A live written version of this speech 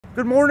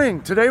Good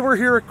morning. Today we're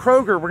here at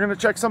Kroger. We're going to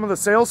check some of the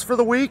sales for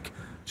the week,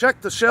 check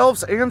the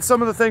shelves, and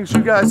some of the things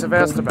you guys have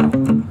asked about.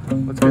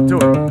 Let's get to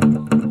it.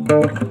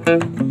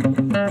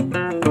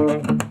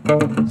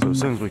 So as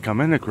soon as we come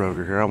into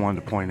Kroger here, I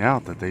wanted to point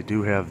out that they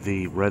do have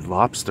the Red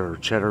Lobster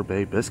Cheddar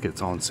Bay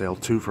biscuits on sale,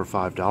 2 for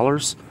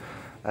 $5.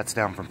 That's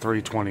down from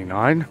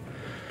 $3.29.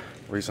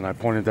 The reason I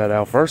pointed that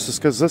out first is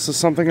because this is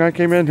something I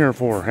came in here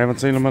for.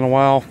 Haven't seen them in a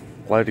while.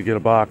 Glad to get a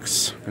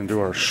box and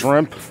do our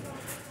shrimp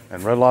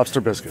and Red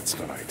Lobster biscuits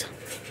tonight.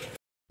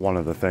 One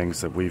of the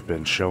things that we've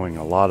been showing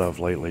a lot of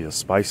lately is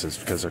spices,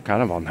 because they're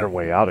kind of on their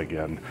way out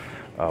again.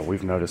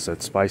 We've noticed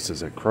that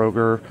spices at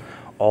Kroger,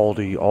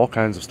 Aldi, all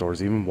kinds of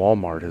stores, even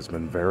Walmart has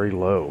been very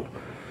low.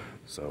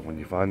 So when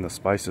you find the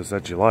spices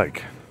that you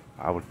like,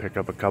 I would pick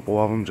up a couple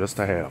of them just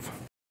to have.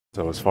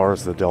 So as far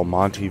as the Del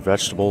Monte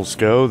vegetables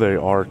go, they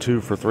are 2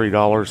 for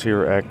 $3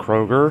 here at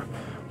Kroger,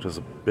 which is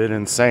a bit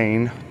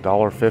insane.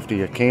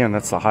 $1.50 a can,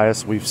 that's the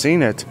highest we've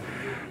seen it.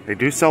 They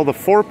do sell the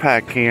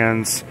 4-pack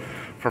cans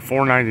for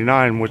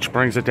 $4.99, which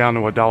brings it down to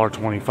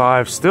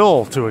 $1.25.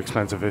 Still too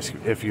expensive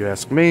if you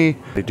ask me.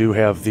 They do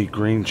have the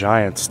Green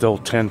Giant, still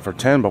 10 for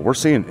 $10, but we're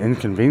seeing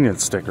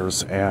inconvenience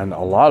stickers and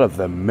a lot of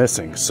them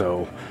missing.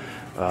 So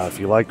if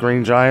you like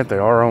Green Giant, they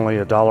are only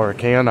 $1 a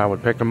can. I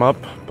would pick them up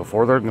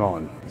before they're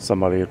gone.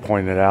 Somebody had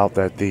pointed out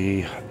that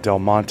the Del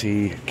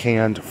Monte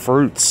canned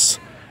fruits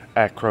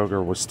at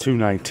Kroger was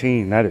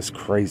 $2.19. That is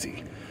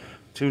crazy.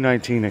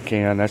 $2.19 a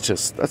can,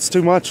 that's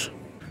too much.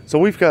 So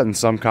we've gotten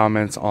some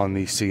comments on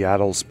the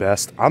Seattle's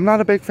Best. I'm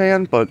not a big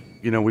fan, but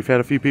you know, we've had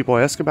a few people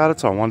ask about it,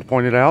 so I wanted to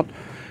point it out.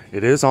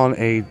 It is on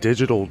a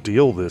digital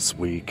deal this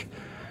week.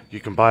 You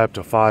can buy up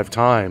to 5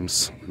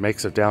 times,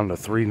 makes it down to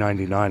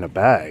 $3.99 a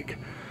bag,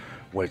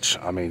 which,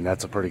 I mean,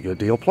 that's a pretty good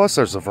deal. Plus,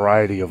 there's a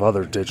variety of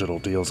other digital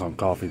deals on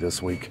coffee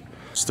this week.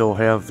 Still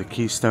have the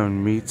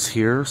Keystone meats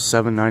here,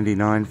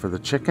 $7.99 for the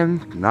chicken,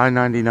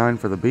 $9.99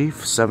 for the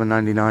beef,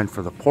 $7.99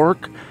 for the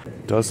pork.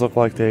 Does look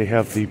like they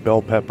have the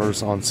bell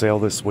peppers on sale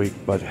this week,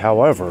 but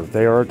however,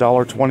 they are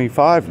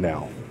 $1.25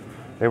 now.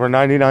 They were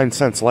 99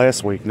 cents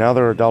last week. Now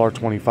they're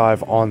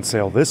 $1.25 on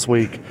sale this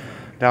week,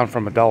 down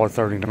from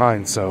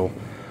 $1.39. So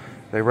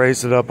they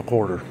raised it up a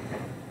quarter.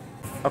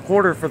 A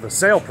quarter for the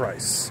sale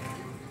price.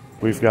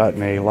 We've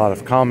gotten a lot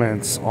of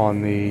comments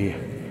on the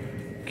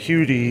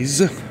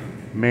Cuties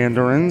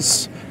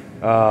mandarins.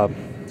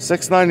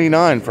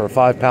 $6.99 for a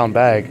 5-pound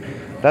bag.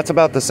 That's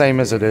about the same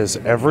as it is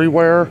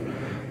everywhere.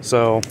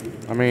 So,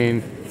 I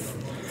mean,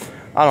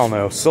 I don't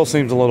know. Still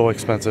seems a little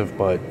expensive,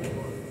 but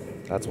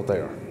that's what they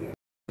are.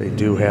 They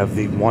do have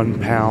the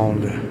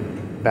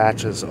 1-pound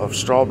batches of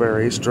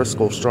strawberries,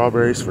 Driscoll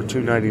strawberries, for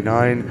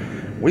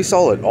 $2.99. We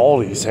saw that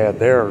Aldi's had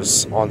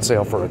theirs on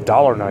sale for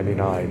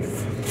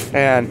 $1.99.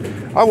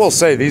 And I will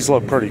say these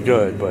look pretty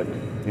good, but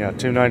yeah,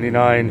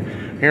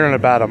 $2.99 here in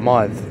about a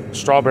month.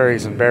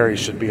 Strawberries and berries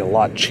should be a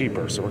lot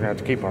cheaper, so we're gonna have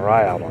to keep our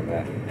eye out on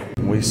that.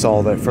 We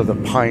saw that for the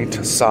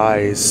pint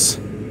size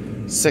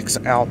 6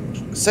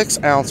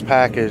 ounce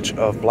package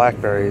of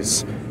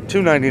blackberries,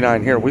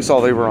 $2.99 here. We saw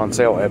they were on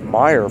sale at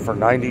Meijer for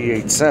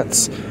 98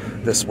 cents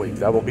this week.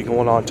 That will be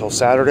going on until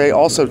Saturday.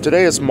 Also,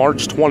 today is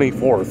March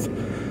 24th,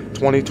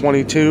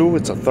 2022.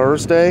 It's a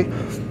Thursday.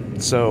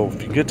 So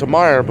if you get to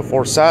Meijer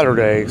before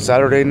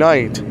Saturday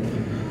night,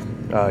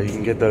 you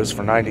can get those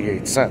for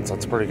 98 cents.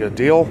 That's a pretty good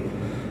deal.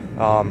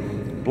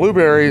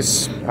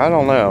 Blueberries, I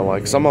don't know.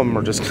 Like, some of them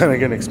are just kind of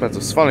getting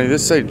expensive. It's funny,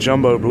 this say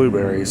jumbo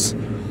blueberries,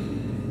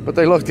 but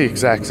they look the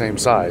exact same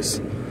size.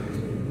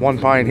 1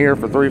 pint here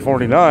for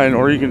 $3.49,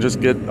 or you can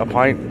just get a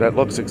pint that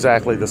looks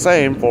exactly the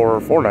same for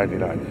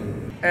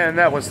 $4.99. And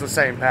that was the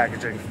same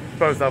packaging.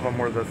 Both of them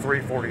were the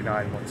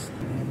 $3.49 ones.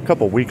 A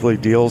couple weekly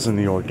deals in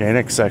the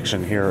organic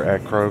section here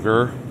at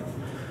Kroger.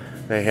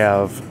 They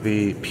have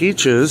the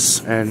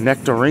peaches and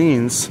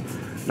nectarines,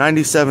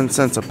 97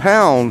 cents a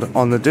pound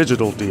on the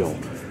digital deal.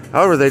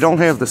 However, they don't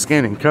have the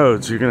scanning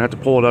code, so you're gonna have to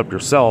pull it up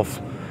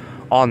yourself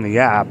on the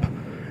app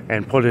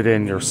and put it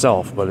in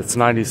yourself, but it's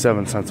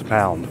 97 cents a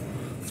pound.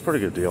 It's a pretty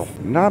good deal.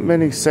 Not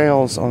many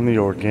sales on the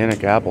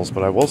organic apples,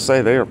 but I will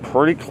say they are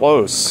pretty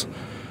close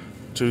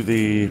to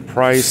the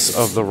price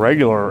of the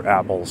regular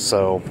apples.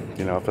 So,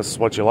 you know, if this is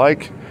what you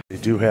like, they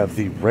do have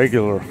the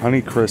regular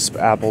Honeycrisp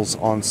apples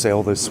on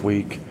sale this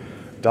week.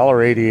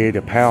 $1.88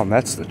 a pound.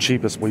 That's the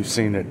cheapest we've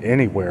seen it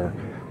anywhere.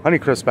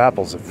 Honeycrisp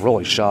apples have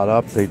really shot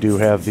up. They do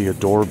have the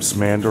Adorbs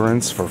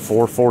mandarins for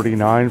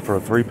 $4.49 for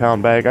a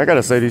 3-pound bag. I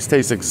gotta say, these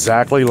taste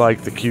exactly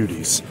like the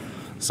Cuties.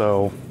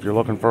 So if you're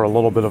looking for a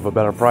little bit of a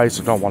better price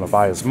or don't want to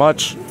buy as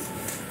much,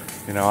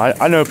 you know,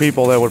 I know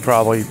people that would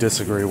probably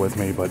disagree with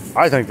me, but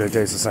I think they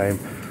taste the same.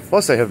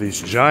 Plus they have these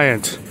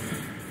giant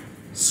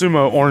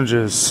Sumo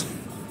oranges,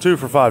 2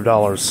 for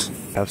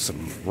 $5. Have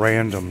some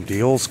random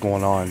deals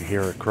going on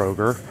here at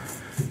Kroger.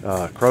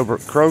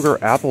 Kroger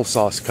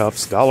applesauce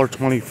cups,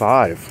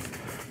 $1.25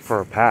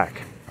 for a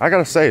pack. I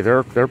gotta say,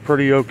 they're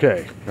pretty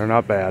okay. They're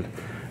not bad.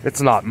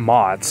 It's not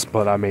Mott's,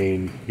 but I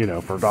mean, you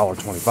know, for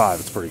 $1.25,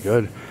 it's pretty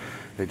good.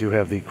 They do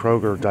have the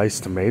Kroger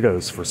diced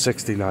tomatoes for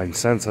 69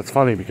 cents. That's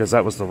funny because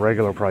that was the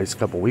regular price a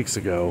couple weeks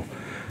ago.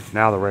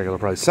 Now the regular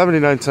price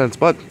 79 cents,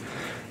 but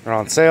they're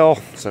on sale.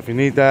 So if you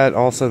need that,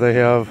 also they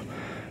have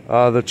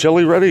the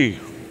chili ready.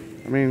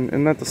 I mean,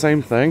 isn't that the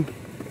same thing?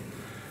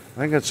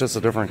 I think it's just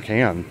a different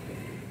can.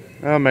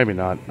 Maybe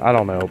not. I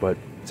don't know, but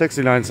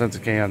 69 cents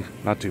a can,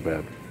 not too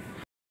bad.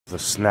 The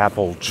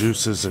Snapple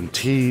juices and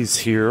teas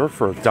here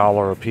for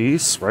 $1 a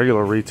piece.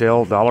 Regular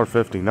retail,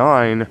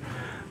 $1.59.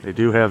 They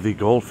do have the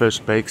Goldfish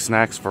Baked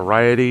Snacks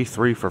variety,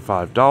 3 for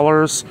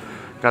 $5.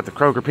 Got the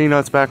Kroger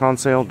peanuts back on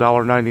sale,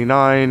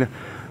 $1.99.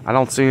 I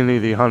don't see any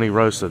of the honey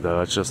roasted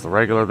though, it's just the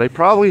regular. They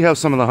probably have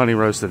some of the honey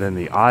roasted in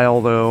the aisle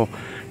though.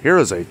 Here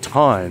is a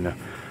ton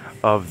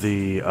of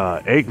the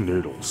egg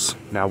noodles.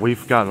 Now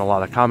we've gotten a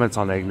lot of comments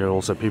on egg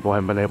noodles that people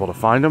haven't been able to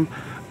find them.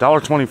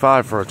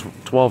 $1.25 for a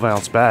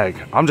 12-ounce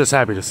bag. I'm just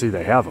happy to see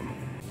they have them.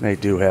 They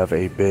do have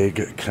a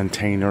big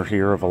container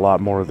here of a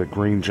lot more of the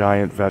Green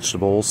Giant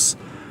vegetables.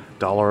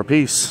 $1 a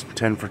piece,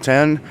 10 for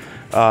 10.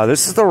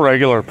 This is the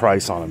regular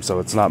price on them, so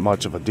it's not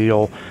much of a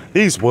deal.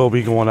 These will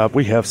be going up.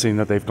 We have seen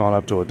that they've gone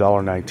up to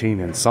 $1.19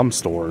 in some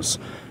stores,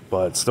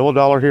 but still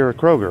 $1 here at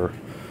Kroger.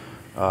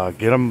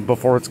 Get them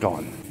before it's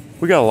gone.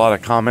 We got a lot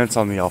of comments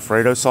on the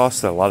Alfredo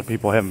sauce that a lot of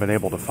people haven't been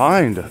able to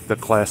find the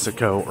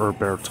Classico or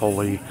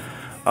Bertolli.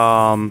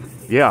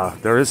 Yeah,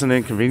 there is an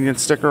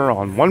inconvenience sticker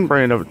on one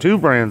brand of two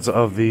brands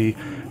of the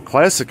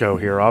Classico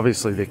here.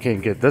 Obviously, they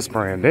can't get this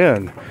brand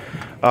in.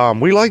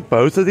 We like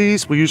both of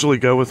these. We usually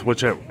go with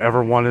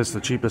whichever one is the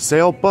cheapest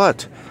sale,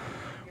 but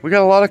we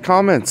got a lot of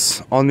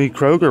comments on the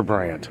Kroger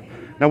brand.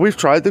 Now, we've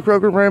tried the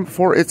Kroger brand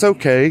before. It's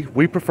okay.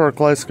 We prefer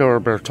Classico or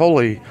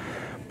Bertolli,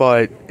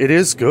 but it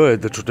is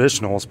good. The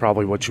traditional is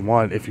probably what you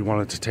want if you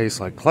want it to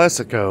taste like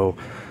Classico.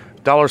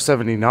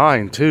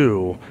 $1.79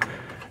 too.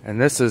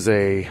 And this is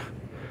a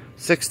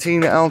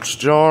 16-ounce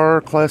jar.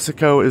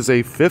 Classico is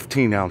a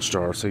 15-ounce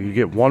jar, so you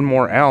get one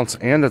more ounce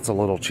and it's a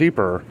little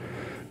cheaper.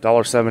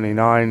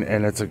 $1.79,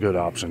 and it's a good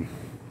option.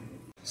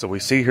 So we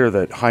see here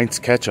that Heinz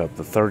ketchup,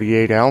 the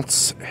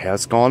 38-ounce,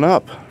 has gone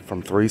up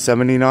from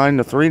 $3.79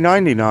 to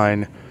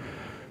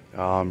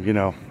 $3.99. You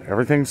know,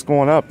 everything's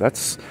going up.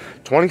 That's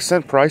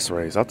 20-cent price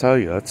raise. I'll tell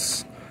you,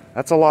 that's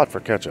a lot for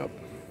ketchup.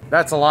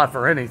 That's a lot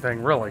for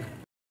anything, really.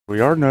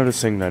 We are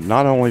noticing that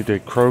not only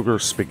did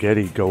Kroger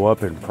spaghetti go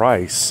up in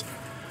price,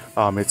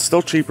 it's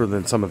still cheaper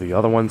than some of the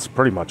other ones,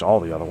 pretty much all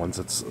the other ones.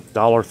 It's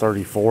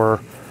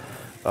 $1.34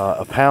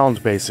 a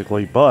pound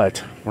basically,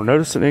 but we're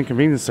noticing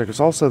inconvenience stickers.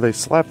 Also, they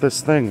slap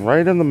this thing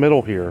right in the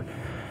middle here.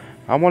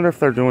 I wonder if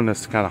they're doing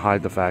this to kind of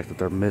hide the fact that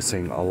they're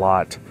missing a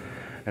lot,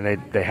 and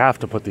they have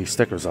to put these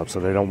stickers up so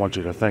they don't want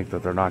you to think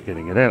that they're not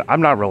getting it in.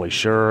 I'm not really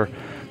sure.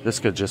 This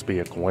could just be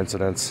a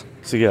coincidence.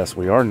 So yes,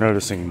 we are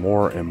noticing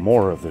more and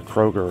more of the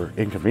Kroger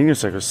inconvenience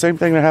stickers. Same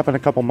thing that happened a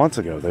couple months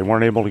ago. They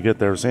weren't able to get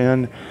theirs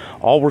in.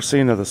 All we're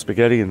seeing of the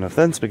spaghetti and the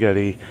thin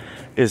spaghetti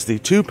is the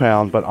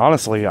 2-pound, but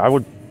honestly, I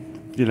would,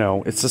 you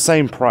know, it's the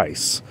same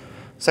price.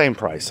 Same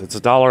price. It's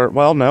 $1.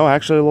 Well, no,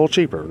 actually a little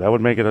cheaper. That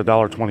would make it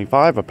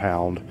 $1.25 a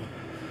pound.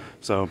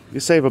 So you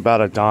save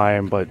about a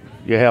dime, but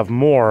you have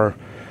more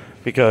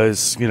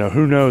because, you know,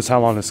 who knows how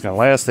long it's going to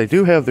last. They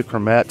do have the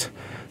cremette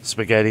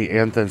spaghetti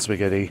and thin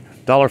spaghetti,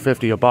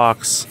 $1.50 a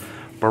box.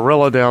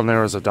 Barilla down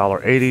there is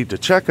 $1.80.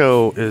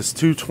 DeCecco is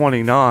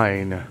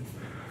 $2.29.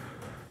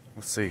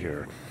 Let's see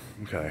here.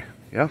 Okay,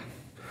 yeah.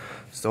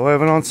 Still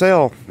have it on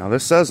sale. Now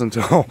this says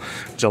until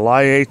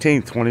July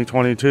 18th,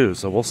 2022.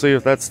 So we'll see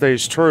if that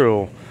stays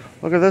true.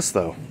 Look at this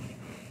though.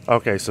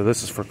 Okay, so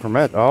this is for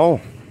cremette. Oh,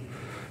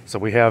 so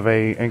we have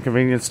a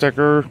inconvenience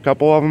sticker. A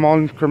couple of them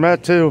on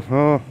cremette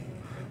too.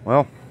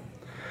 Well,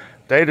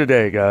 day to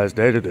day, guys,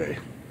 day to day.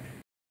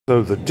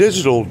 So the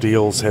digital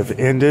deals have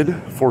ended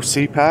for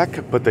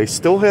CPAC, but they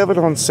still have it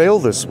on sale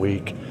this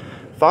week.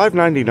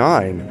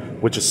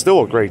 $5.99, which is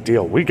still a great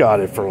deal. We got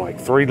it for like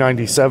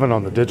 $3.97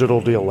 on the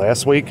digital deal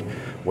last week,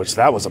 which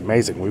that was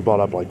amazing. We bought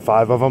up like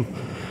 5 of them.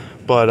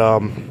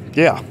 But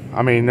yeah,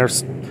 I mean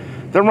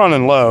they're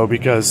running low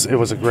because it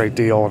was a great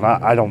deal,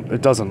 and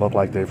it doesn't look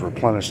like they've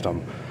replenished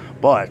them.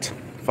 But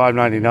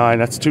 $5.99,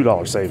 that's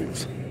 $2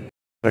 savings.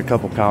 A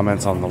couple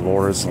comments on the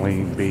Laura's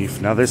lean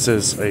beef. Now this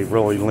is a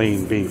really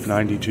lean beef,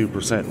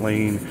 92%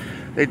 lean.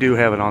 They do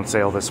have it on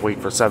sale this week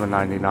for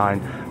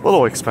 $7.99. A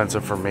little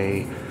expensive for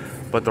me,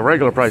 but the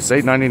regular price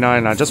is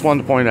 $8.99. I just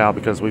wanted to point out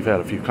because we've had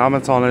a few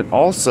comments on it.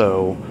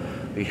 Also,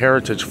 the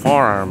Heritage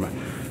Farm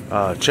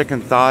chicken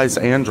thighs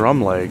and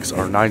drum legs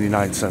are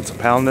 99 cents a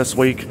pound this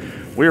week.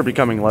 We are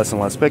becoming less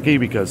and less picky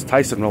because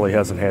Tyson really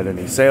hasn't had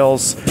any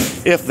sales,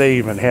 if they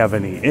even have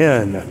any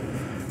in.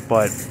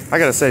 But I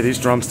gotta say, these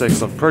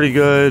drumsticks look pretty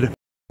good.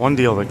 One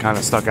deal that kind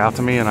of stuck out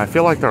to me, and I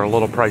feel like they're a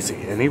little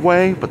pricey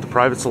anyway, but the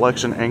Private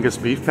Selection Angus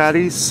beef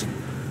patties,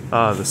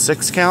 the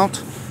 6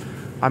 count,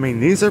 I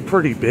mean, these are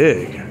pretty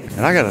big.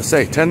 And I gotta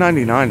say,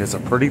 $10.99 is a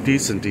pretty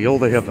decent deal.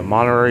 They have the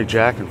Monterey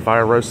Jack and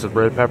fire roasted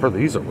red pepper.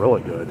 These are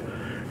really good.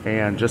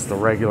 And just the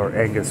regular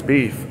Angus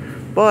beef.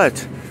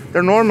 But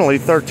they're normally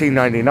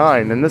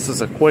 $13.99, and this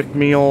is a quick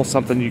meal,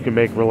 something you can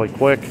make really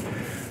quick.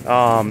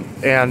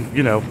 And,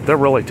 you know, they're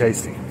really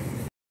tasty.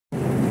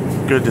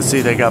 good to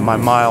see they got my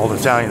mild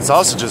Italian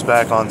sausages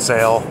back on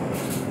sale.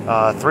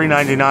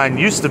 $3.99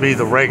 used to be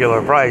the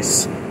regular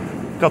price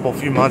a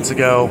few months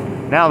ago.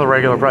 Now the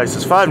regular price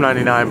is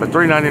 $5.99, but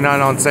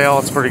 $3.99 on sale.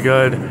 It's pretty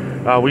good.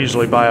 We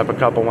usually buy up a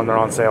couple when they're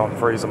on sale and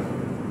freeze them.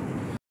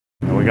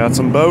 And we got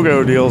some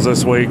BOGO deals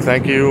this week.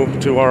 Thank you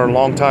to our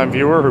longtime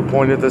viewer who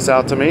pointed this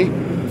out to me.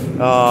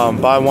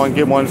 Buy one,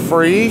 get one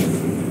free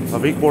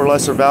of equal or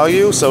lesser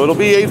value. So it'll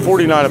be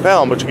 $8.49 a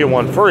pound, but you get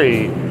one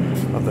free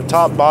of the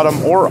top,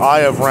 bottom, or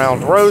eye of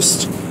round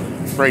roast.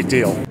 Great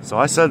deal. So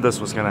I said this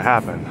was going to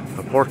happen.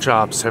 The pork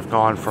chops have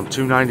gone from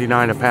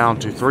 $2.99 a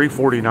pound to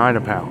 $3.49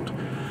 a pound.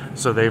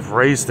 So they've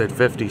raised it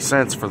 50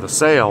 cents for the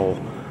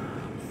sale.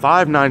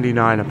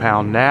 $5.99 a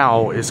pound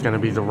now is going to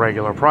be the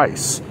regular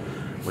price,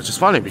 which is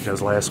funny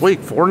because last week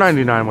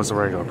 $4.99 was the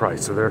regular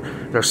price. So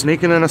they're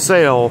sneaking in a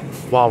sale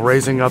while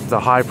raising up the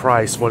high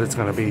price what it's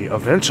going to be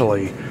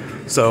eventually.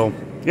 So,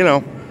 you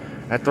know,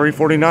 at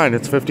 $3.49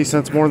 it's 50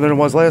 cents more than it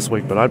was last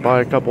week, but I'd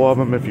buy a couple of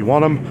them if you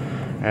want them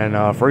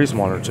and freeze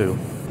one or two.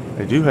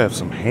 They do have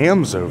some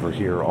hams over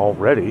here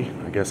already,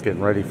 I guess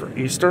getting ready for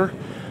Easter.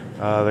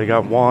 They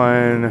got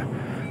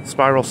one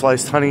spiral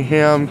sliced honey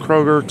ham,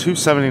 Kroger,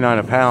 $2.79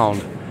 a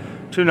pound.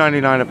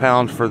 $2.99 a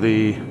pound for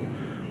the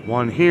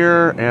one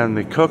here, and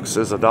the Cook's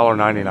is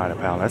 $1.99 a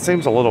pound. That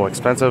seems a little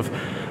expensive.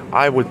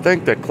 I would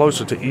think that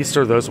closer to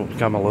Easter those will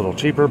become a little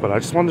cheaper, but I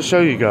just wanted to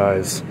show you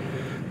guys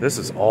this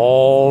is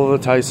all the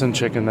Tyson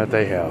chicken that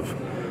they have.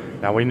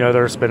 Now we know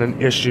there's been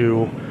an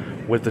issue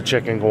with the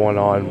chicken going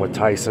on with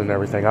Tyson and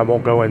everything. I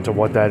won't go into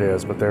what that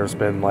is, but there's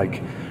been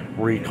like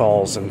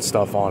recalls and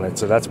stuff on it,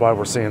 so that's why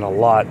we're seeing a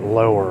lot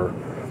lower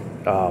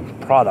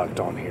product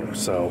on here.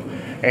 So,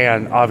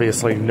 and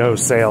obviously no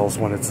sales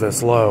when it's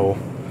this low.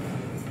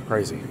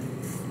 Crazy.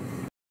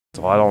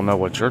 So I don't know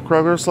what your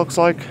Kroger's looks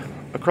like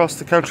across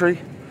the country,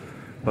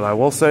 but I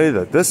will say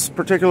that this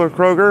particular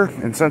Kroger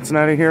in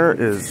Cincinnati here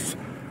is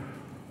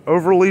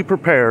overly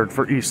prepared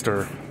for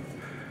Easter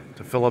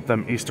to fill up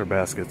them Easter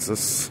baskets.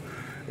 This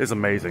is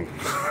amazing.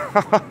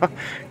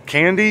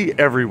 Candy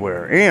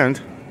everywhere, and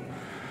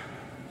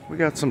we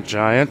got some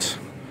giant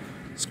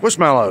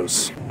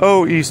squishmallows.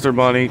 Oh, Easter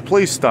Bunny,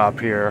 please stop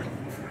here.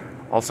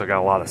 Also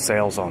got a lot of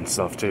sales on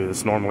stuff too.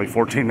 It's normally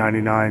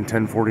 $14.99,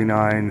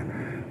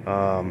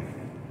 $10.49.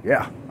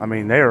 Yeah, I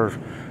mean they are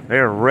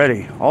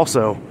ready.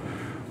 Also,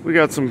 we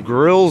got some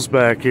grills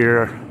back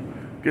here,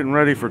 getting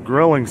ready for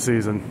grilling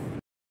season.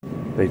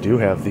 They do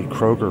have the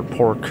Kroger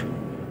pork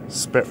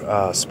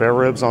spare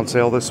ribs on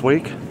sale this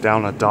week,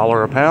 down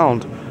 $1 a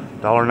pound,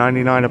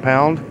 $1.99 a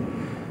pound.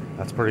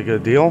 That's a pretty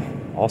good deal.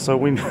 Also,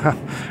 we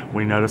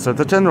noticed that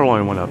the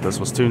tenderloin went up. This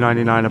was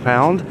 $2.99 a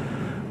pound.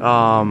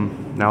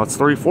 Now it's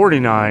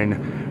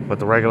 $3.49, but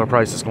the regular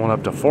price is going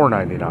up to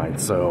 $4.99.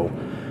 So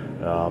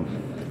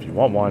if you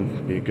want one,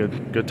 it'd be a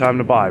good time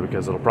to buy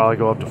because it'll probably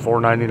go up to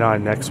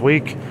 $4.99 next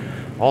week.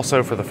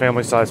 Also, for the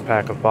family size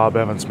pack of Bob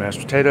Evans mashed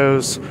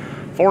potatoes,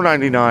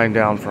 $4.99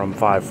 down from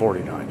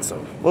 $5.49. So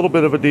a little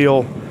bit of a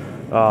deal.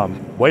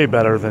 Way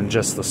better than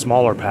just the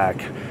smaller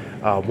pack.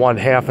 One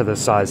half of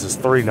this size is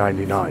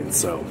 $3.99.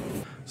 So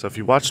if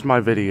you watched my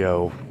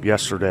video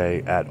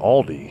yesterday at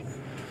Aldi,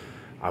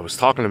 I was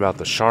talking about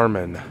the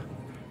Charmin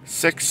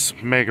 6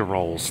 mega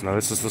rolls. Now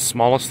this is the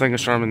smallest thing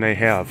of Charmin they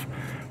have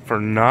for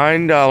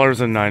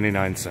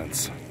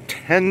 $9.99.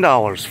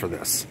 $10 for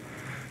this.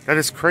 That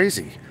is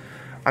crazy.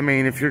 I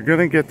mean, if you're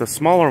gonna get the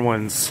smaller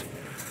ones,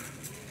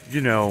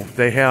 you know,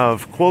 they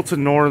have Quilted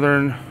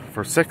Northern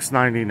for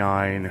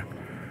 $6.99,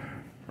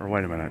 or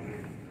wait a minute,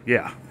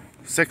 yeah,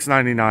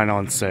 $6.99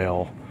 on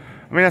sale.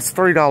 I mean, that's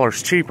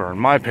 $3 cheaper, in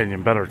my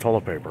opinion, better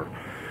toilet paper.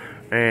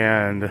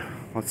 And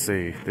let's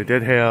see, they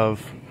did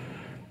have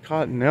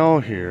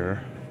Cottonelle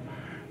here.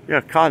 Yeah,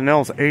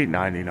 Cottonelle's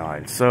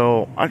 $8.99.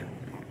 So I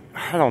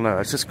don't know,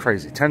 it's just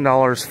crazy.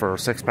 $10 for a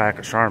 6-pack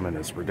of Charmin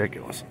is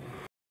ridiculous.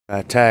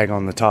 That tag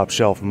on the top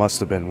shelf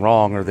must have been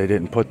wrong, or they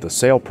didn't put the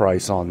sale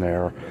price on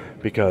there,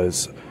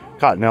 because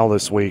Cottonelle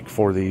this week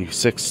for the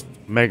 6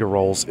 mega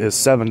rolls is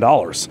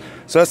 $7.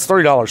 So that's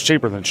 $3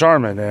 cheaper than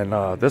Charmin,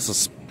 and this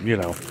is, you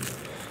know,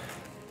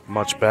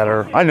 much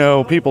better. I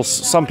know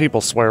some people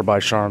swear by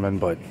Charmin,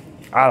 but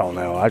I don't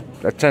know. At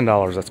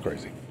 $10, that's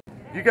crazy.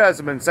 You guys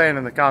have been saying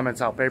in the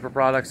comments how paper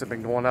products have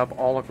been going up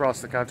all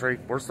across the country.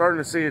 We're starting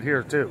to see it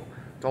here too.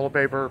 Toilet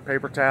paper,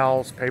 paper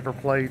towels, paper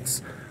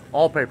plates,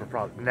 all paper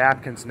products.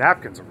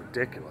 Napkins are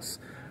ridiculous.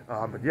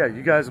 But yeah,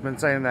 you guys have been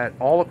saying that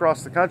all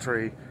across the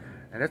country,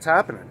 and it's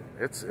happening.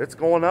 It's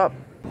going up.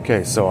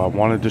 Okay, so I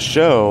wanted to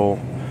show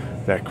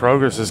that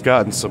Kroger's has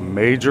gotten some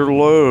major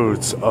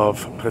loads of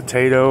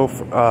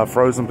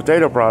frozen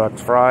potato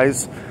products,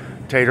 fries,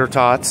 tater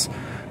tots.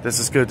 This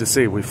is good to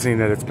see. We've seen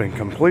that it's been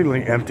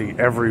completely empty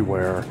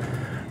everywhere.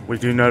 We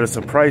do notice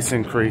a price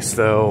increase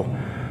though.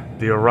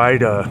 The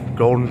Orida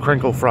Golden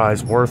Crinkle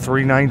fries were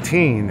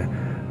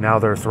 $3.19. Now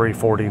they're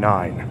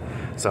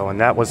 $3.49. So,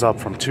 and that was up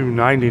from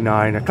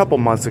 $2.99 a couple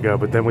months ago,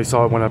 but then we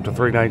saw it went up to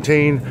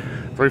 $3.19.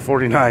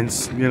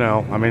 $3.49's, you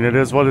know, I mean, it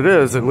is what it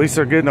is. At least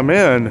they're getting them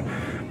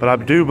in. But I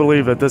do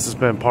believe that this has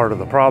been part of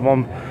the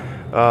problem.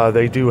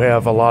 They do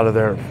have a lot of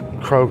their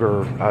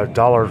Kroger,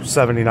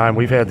 $1.79.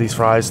 We've had these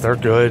fries. They're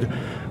good.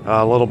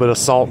 A little bit of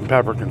salt and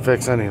pepper can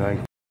fix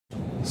anything.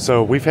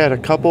 So we've had a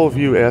couple of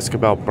you ask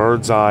about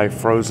Bird's Eye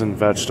frozen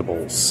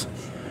vegetables.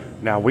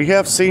 Now, we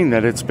have seen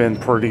that it's been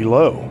pretty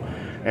low,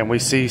 and we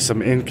see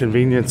some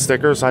inconvenient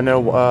stickers. I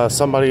know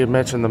somebody had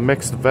mentioned the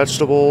mixed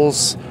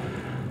vegetables.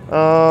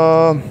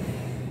 Let's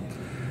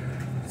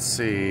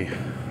see.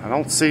 I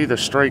don't see the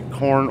straight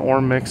corn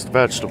or mixed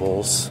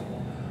vegetables.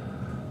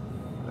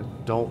 I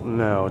don't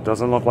know. It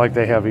doesn't look like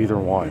they have either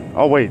one.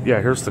 Oh, wait.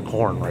 Yeah, here's the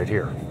corn right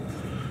here.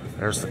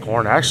 There's the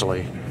corn.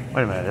 Actually,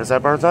 wait a minute. Is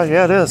that Bird's Eye?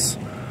 Yeah, it is.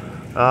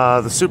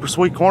 The super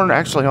sweet corn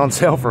actually on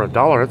sale for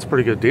 $1. That's a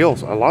pretty good deal.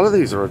 A lot of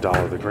these are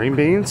 $1. The green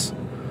beans.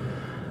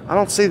 I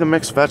don't see the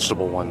mixed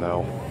vegetable one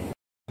though.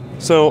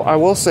 So I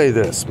will say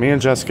this. Me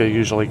and Jessica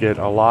usually get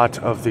a lot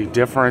of the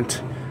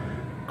different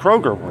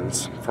Kroger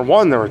ones. For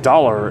one, they're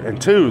 $1,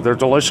 and two, they're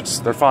delicious.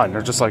 They're fine.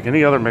 They're just like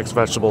any other mixed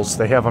vegetables.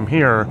 They have them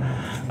here,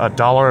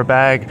 $1 a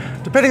bag.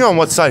 Depending on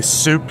what size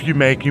soup you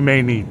make, you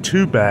may need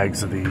 2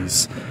 bags of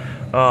these.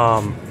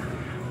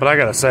 But I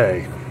gotta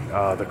say,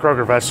 the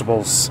Kroger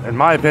vegetables, in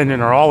my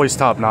opinion, are always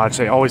top-notch.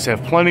 They always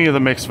have plenty of the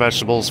mixed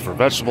vegetables for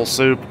vegetable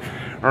soup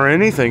or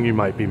anything you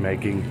might be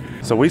making.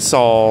 So we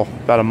saw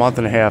about a month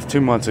and a half, 2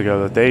 months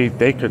ago, that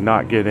they could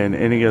not get in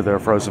any of their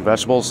frozen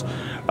vegetables.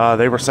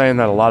 They were saying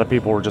that a lot of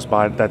people were just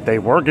buying, that they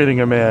were getting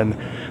them in,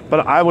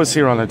 but I was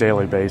here on a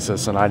daily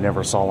basis and I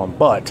never saw them.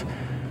 But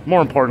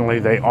more importantly,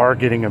 they are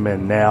getting them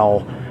in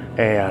now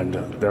and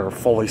they're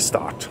fully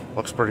stocked.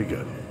 Looks pretty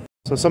good.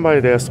 So somebody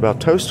had asked about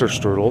toaster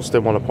strudels. They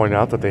want to point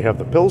out that they have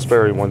the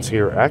Pillsbury ones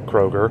here at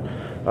Kroger,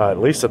 at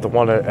least at the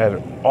one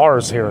at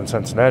ours here in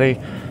Cincinnati.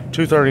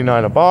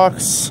 $2.39 a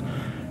box.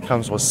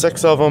 Comes with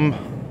 6 of them.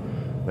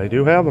 They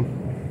do have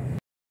them.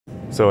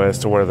 So as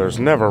to where there's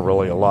never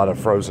really a lot of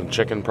frozen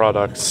chicken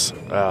products,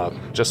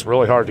 just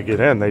really hard to get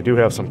in, they do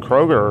have some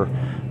Kroger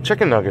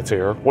chicken nuggets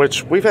here,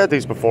 which we've had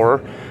these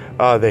before.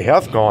 They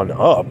have gone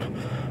up.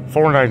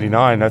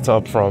 $4.99, that's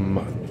up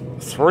from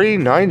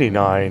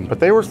 $3.99, but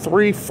they were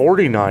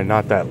 $3.49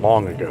 not that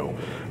long ago.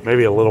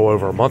 Maybe a little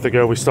over a month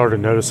ago, we started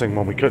noticing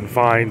when we couldn't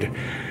find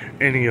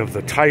any of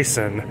the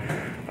Tyson,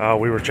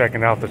 we were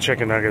checking out the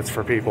chicken nuggets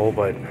for people,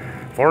 but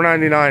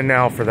 $4.99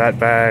 now for that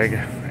bag,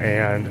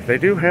 and they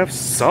do have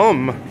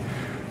some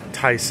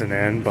Tyson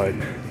in, but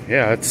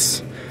yeah,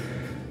 it's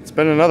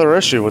been another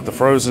issue with the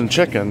frozen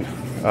chicken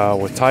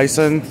with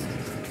Tyson.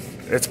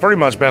 It's pretty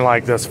much been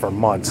like this for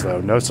months,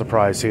 though. No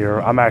surprise here.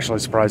 I'm actually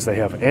surprised they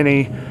have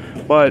any.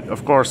 But,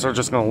 of course, they're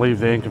just going to leave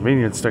the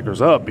inconvenience stickers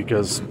up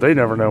because they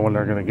never know when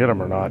they're going to get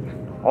them or not.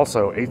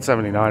 Also,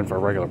 $8.79 for a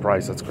regular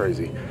price. That's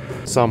crazy.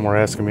 Some were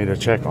asking me to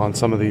check on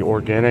some of the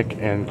organic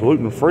and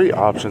gluten-free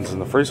options in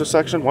the freezer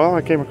section. Well,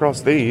 I came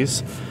across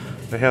these.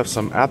 They have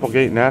some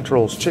Applegate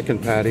Naturals chicken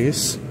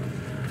patties.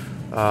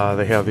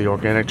 They have the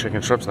organic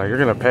chicken strips. Now, you're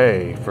going to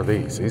pay for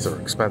these. These are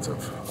expensive.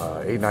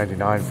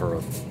 $8.99 for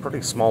a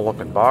pretty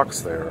small-looking box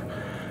there.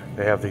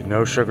 They have the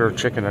no-sugar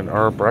chicken and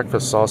herb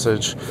breakfast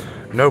sausage.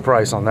 No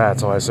price on that,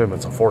 so I assume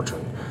it's a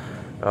fortune.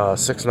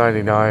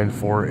 $6.99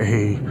 for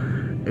a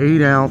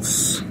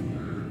 8-ounce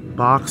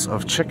box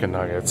of chicken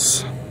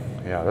nuggets.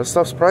 Yeah, this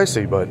stuff's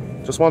pricey, but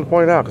just wanted to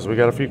point it out because we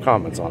got a few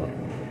comments on it.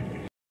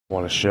 I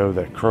want to show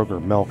that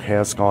Kroger milk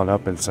has gone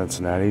up in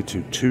Cincinnati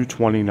to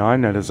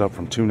 $2.29. That is up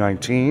from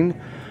 $2.19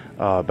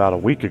 about a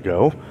week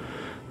ago.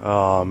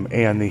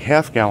 And the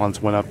half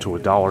gallons went up to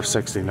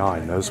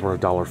 $1.69. Those were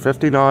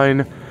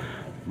 $1.59.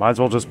 Might as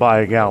well just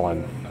buy a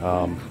gallon.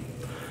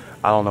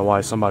 I don't know why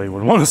somebody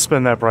would want to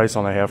spend that price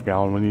on a half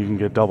gallon when you can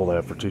get double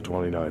that for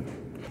 $2.29.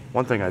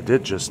 One thing I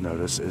did just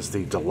notice is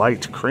the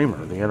Delight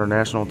Creamer. The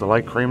International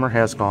Delight Creamer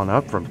has gone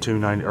up from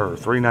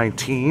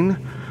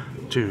 $3.19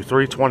 to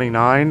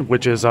 $3.29,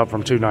 which is up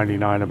from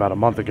 $2.99 about a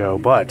month ago,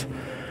 but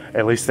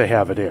at least they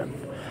have it in.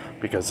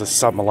 Because this is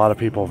something a lot of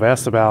people have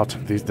asked about.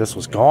 This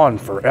was gone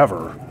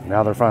forever.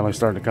 Now they're finally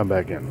starting to come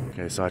back in.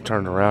 Okay, so I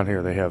turned around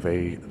here. They have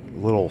a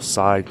little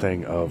side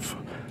thing of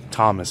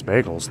Thomas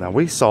bagels. Now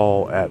we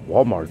saw at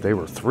Walmart they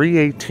were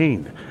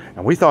 $3.18,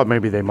 and we thought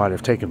maybe they might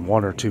have taken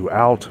 1 or 2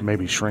 out,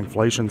 maybe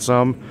shrinkflation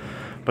some,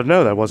 but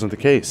no, that wasn't the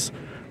case.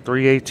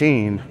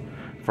 $3.18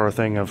 for a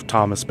thing of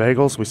Thomas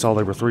bagels. We saw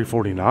they were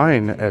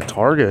 $3.49 at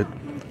Target.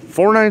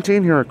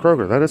 $4.19 here at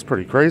Kroger. That is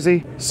pretty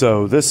crazy.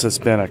 So this has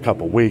been a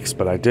couple weeks,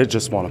 but I did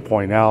just want to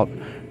point out,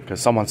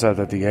 because someone said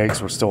that the eggs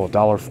were still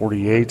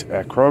 $1.48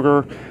 at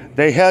Kroger.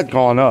 They had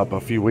gone up a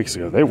few weeks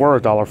ago. They were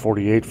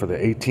 $1.48 for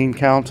the 18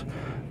 count.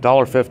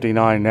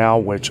 $1.59 now,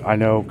 which I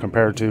know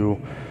compared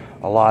to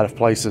a lot of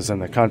places in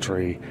the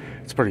country,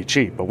 it's pretty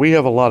cheap. But we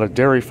have a lot of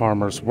dairy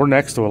farmers. We're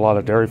next to a lot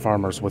of dairy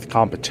farmers with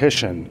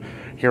competition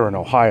here in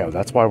Ohio.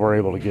 That's why we're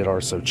able to get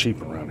ours so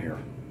cheap around here.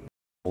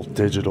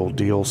 Digital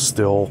deals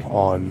still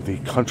on the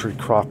Country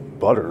Crock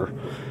butter.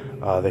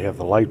 They have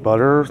the light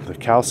butter, the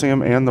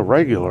calcium, and the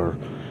regular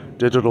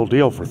digital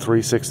deal for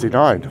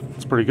 $3.69.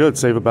 It's pretty good.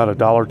 Save about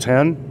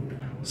 $1.10.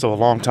 So a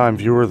longtime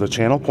viewer of the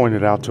channel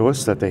pointed out to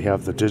us that they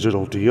have the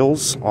digital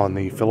deals on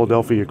the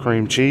Philadelphia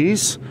cream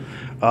cheese.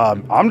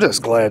 I'm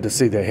just glad to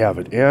see they have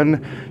it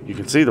in. You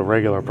can see the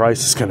regular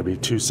price is going to be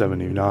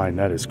 $2.79.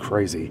 That is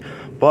crazy.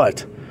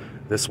 But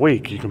this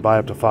week you can buy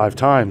up to 5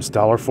 times,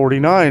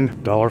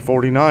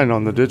 $1.49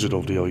 on the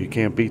digital deal. You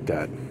can't beat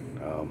that.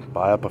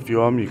 Buy up a few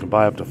of them, you can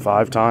buy up to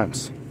 5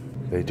 times.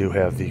 They do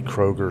have the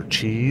Kroger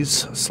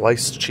cheese,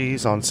 sliced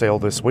cheese on sale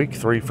this week,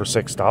 3 for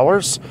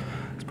 $6.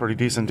 It's a pretty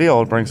decent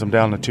deal. It brings them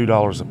down to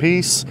 $2 a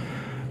piece.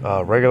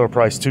 Regular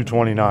price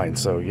 $2.29,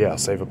 so yeah,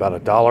 save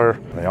about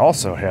 $1. They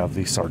also have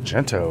the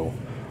Sargento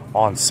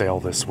on sale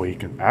this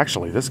week, and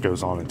actually this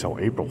goes on until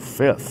April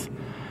 5th.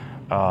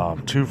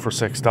 2 for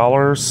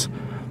 $6.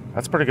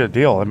 That's a pretty good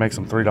deal. It makes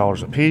them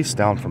 $3 a piece,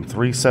 down from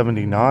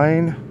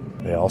 $3.79.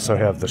 They also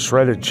have the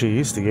shredded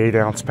cheese, the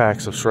 8-ounce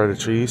packs of shredded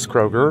cheese,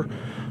 Kroger,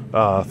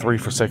 3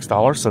 for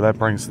 $6. So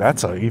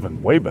that's an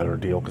even way better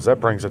deal, because that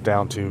brings it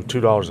down to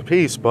 $2 a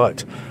piece.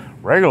 But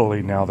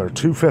regularly now they're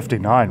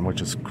 $2.59, which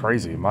is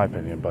crazy in my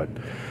opinion. But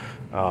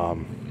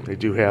they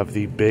do have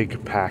the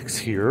big packs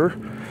here.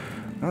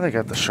 Now they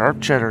got the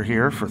sharp cheddar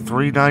here for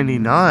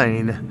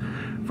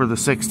 $3.99 for the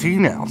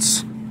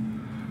 16-ounce.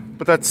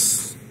 But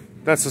that's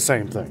the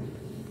same thing.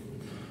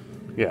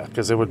 Yeah,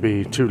 because it would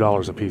be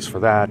 $2 a piece for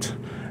that.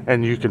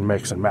 And you can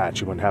mix and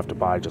match. You wouldn't have to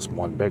buy just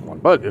one big one.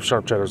 But if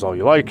sharp cheddar is all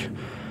you like,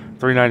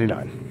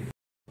 $3.99.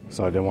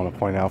 So I did want to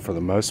point out, for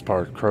the most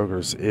part,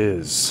 Kroger's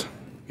is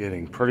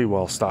getting pretty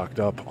well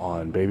stocked up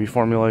on baby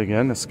formula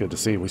again. It's good to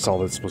see. We saw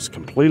this was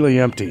completely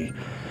empty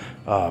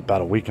about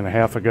a week and a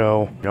half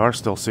ago. We are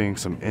still seeing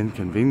some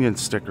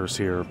inconvenience stickers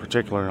here,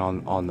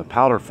 particularly on the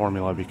powder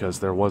formula, because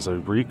there was a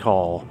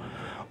recall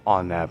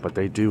on that. But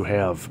they do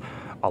have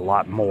a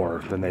lot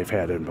more than they've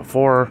had in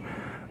before.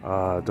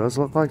 Does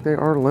look like they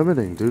are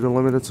limiting. Due to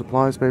limited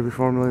supplies, baby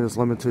formula is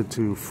limited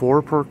to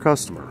 4 per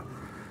customer.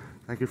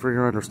 Thank you for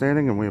your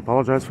understanding, and we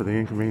apologize for the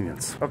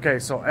inconvenience. Okay,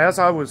 so as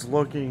I was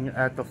looking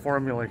at the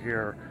formula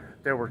here,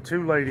 there were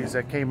 2 ladies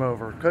that came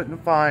over, couldn't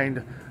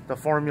find the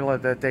formula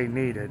that they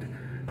needed.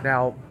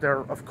 Now,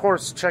 they're, of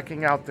course,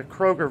 checking out the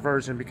Kroger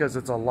version because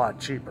it's a lot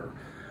cheaper.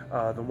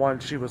 The one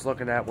she was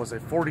looking at was a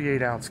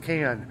 48-ounce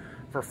can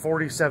for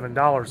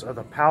 $47 of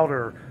the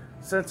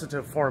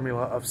powder-sensitive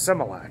formula of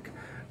Similac.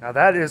 Now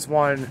that is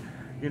one,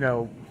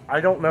 I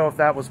don't know if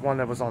that was one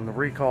that was on the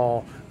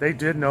recall. They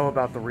did know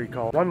about the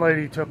recall. One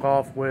lady took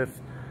off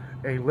with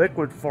a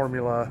liquid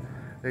formula.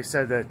 They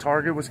said that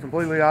Target was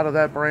completely out of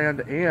that brand,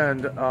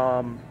 and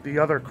the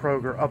other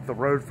Kroger up the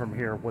road from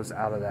here was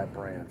out of that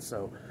brand.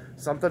 So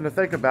something to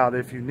think about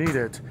if you need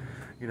it.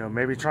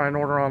 Maybe try and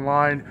order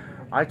online.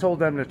 I told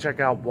them to check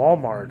out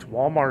Walmart.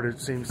 Walmart,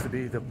 it seems to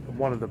be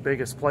one of the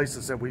biggest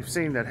places that we've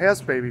seen that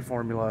has baby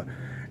formula.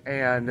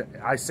 And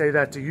I say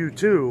that to you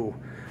too.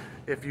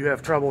 If you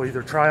have trouble,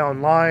 either try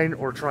online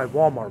or try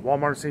Walmart.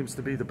 Walmart seems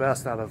to be the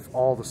best out of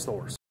all the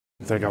stores.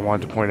 The thing I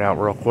wanted to point out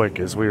real quick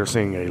is we are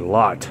seeing a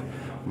lot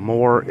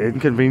more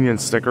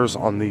inconvenience stickers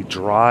on the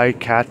dry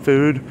cat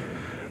food.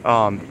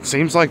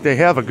 Seems like they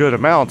have a good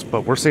amount,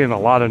 but we're seeing a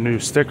lot of new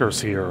stickers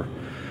here.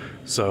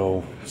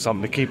 So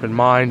something to keep in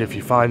mind. If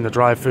you find the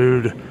dry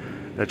food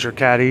that your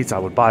cat eats, I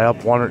would buy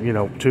up 1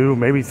 or 2,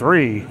 maybe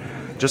 3,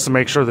 just to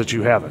make sure that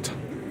you have it.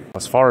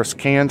 As far as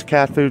canned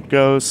cat food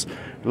goes,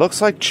 it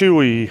looks like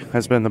Chewy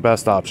has been the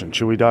best option.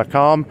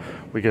 Chewy.com,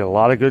 we get a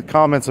lot of good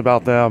comments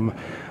about them.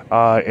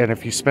 And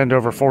if you spend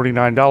over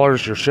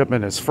 $49, your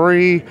shipment is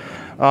free.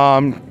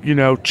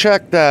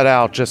 Check that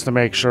out just to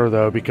make sure,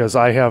 though, because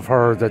I have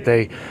heard that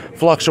they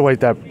fluctuate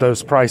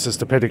those prices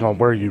depending on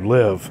where you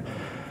live.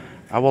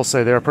 I will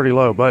say they're pretty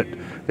low, but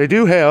they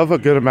do have a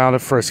good amount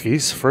of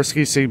Friskies.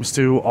 Friskies seems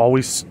to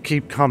always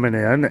keep coming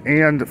in,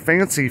 and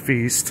Fancy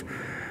Feast,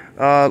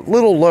 a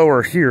little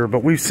lower here,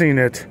 but we've seen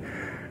it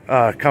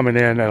coming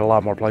in at a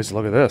lot more places.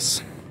 Look at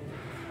this.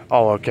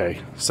 Oh, okay.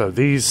 So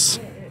these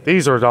are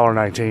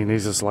 $1.19.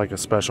 These is like a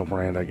special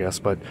brand, I guess.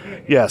 But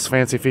yes,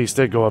 Fancy Feast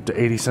did go up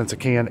to 80 cents a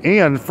can,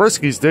 and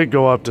Friskies did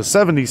go up to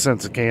 70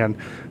 cents a can.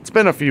 It's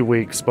been a few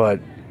weeks,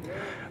 but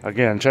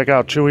again, check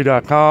out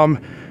Chewy.com.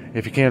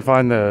 If you can't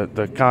find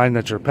the kind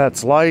that your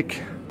pets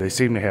like, they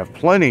seem to have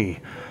plenty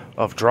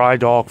of dry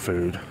dog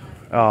food.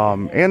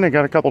 And they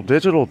got a couple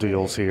digital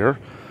deals here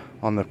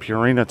on the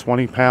Purina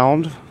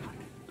 20-pound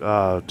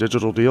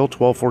digital deal,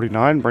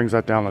 $12.49, brings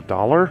that down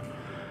 $1.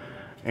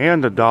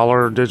 And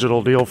 $1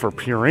 digital deal for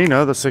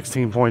Purina, the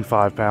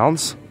 16.5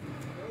 pounds.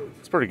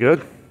 It's pretty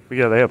good. But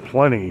yeah, they have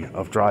plenty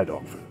of dry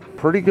dog food.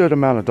 Pretty good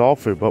amount of dog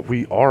food, but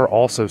we are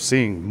also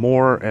seeing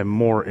more and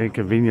more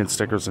inconvenience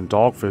stickers in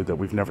dog food that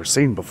we've never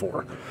seen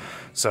before.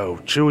 So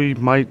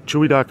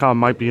Chewy.com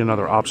might be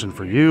another option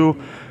for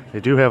you.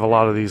 They do have a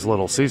lot of these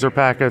little Caesar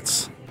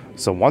packets.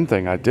 So one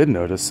thing I did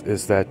notice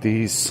is that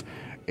these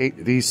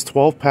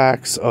 12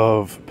 packs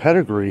of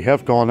Pedigree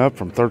have gone up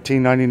from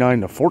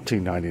 $13.99 to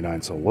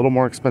 $14.99, so a little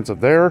more expensive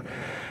there.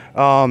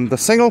 The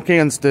single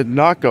cans did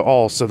not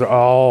go.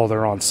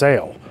 They're on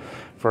sale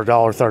for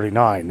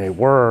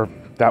 $1.39.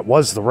 That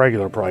was the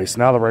regular price.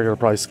 Now the regular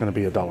price is going to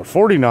be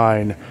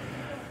 $1.49.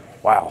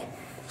 Wow.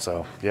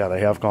 So yeah,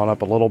 they have gone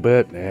up a little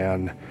bit,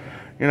 and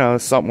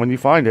it's something when you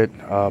find it,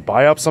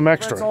 buy up some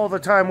extra. That's all the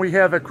time we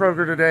have at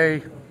Kroger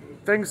today.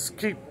 things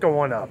keep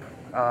going up.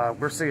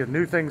 We're seeing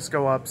new things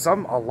go up,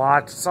 some a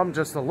lot, some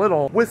just a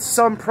little. With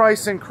some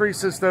price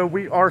increases though,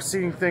 we are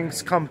seeing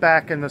things come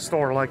back in the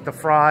store, like the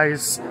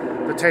fries,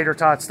 the tater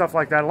tots, stuff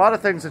like that. A lot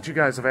of things that you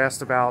guys have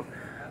asked about.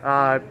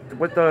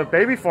 With the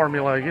baby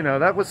formula, you know,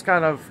 that was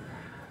kind of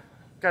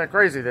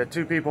crazy that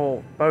two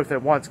people both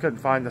at once couldn't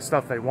find the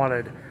stuff they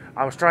wanted.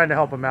 I was trying to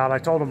help them out. I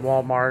told them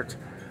Walmart,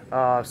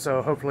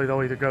 so hopefully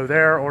they'll either go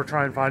there or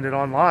try and find it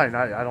online.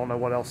 I don't know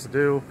what else to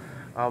do.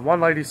 One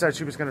lady said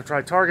she was going to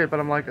try Target, but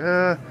I'm like,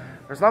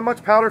 there's not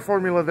much powder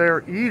formula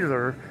there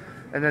either.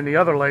 And then the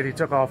other lady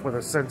took off with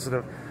a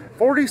sensitive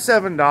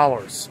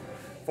 $47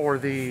 for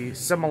the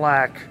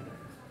Similac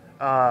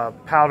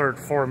powdered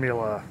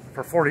formula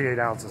for 48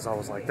 ounces. I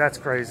was like, that's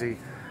crazy.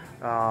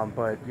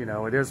 But, you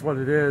know, it is what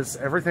it is.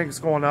 Everything's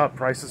going up.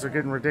 Prices are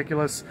getting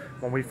ridiculous.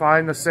 When we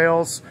find the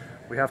sales,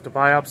 we have to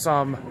buy up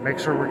some, make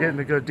sure we're getting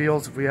the good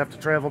deals. If we have to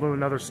travel to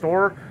another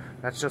store,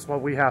 that's just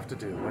what we have to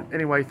do. But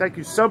anyway, thank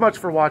you so much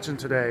for watching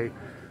today.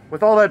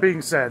 With all that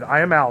being said,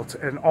 I am out,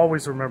 and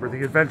always remember,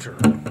 the adventure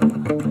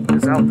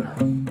is out there.